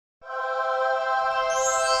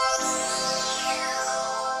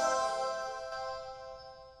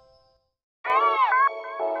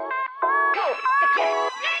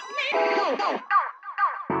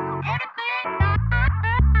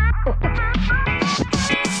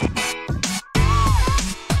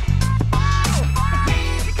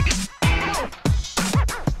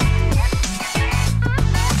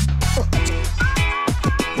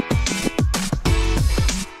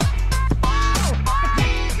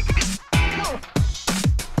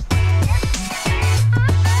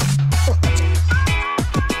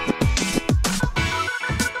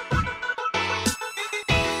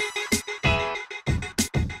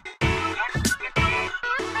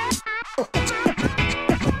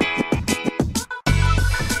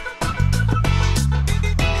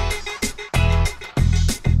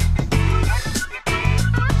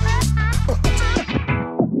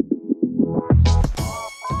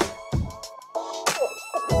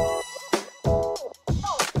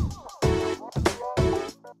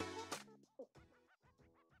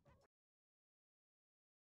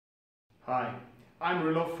I'm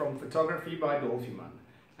Rudolph from Photography by Dolphyman,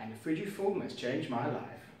 and Fujifilm has changed my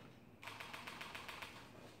life.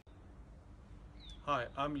 Hi,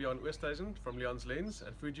 I'm Leon Westhuizen from Leon's Lens,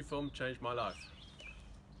 and Fujifilm changed my life.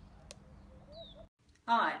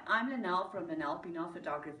 Hi, I'm Linnell from Linnell Pinot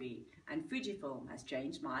Photography, and Fujifilm has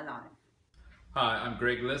changed my life. Hi, I'm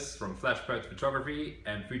Greg Liss from Flashpoint Photography,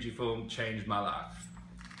 and Fujifilm changed my life.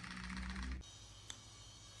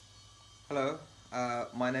 Hello,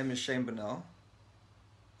 my name is Shane Burnell.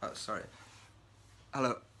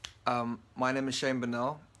 Hello, my name is Shane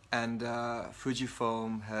Burnell, and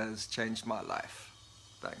Fujifilm has changed my life.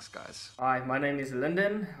 Thanks, guys. Hi, my name is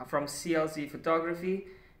Lyndon from CLC Photography,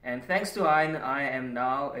 and thanks to Hein, I am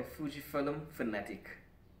now a Fujifilm fanatic.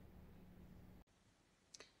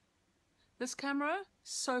 This camera,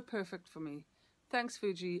 so perfect for me. Thanks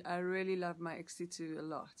Fuji, I really love my X-T2 a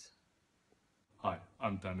lot. Hi,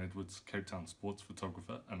 I'm Dan Edwards, Cape Town sports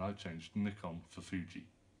photographer, and I changed Nikon for Fuji.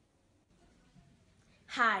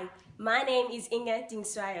 Hi, my name is Inga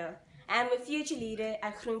Dingsweijer. I am a future leader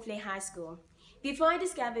at Groenvlei High School. Before I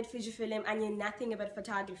discovered Fujifilm, I knew nothing about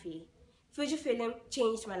photography. Fujifilm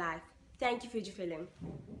changed my life. Thank you, Fujifilm.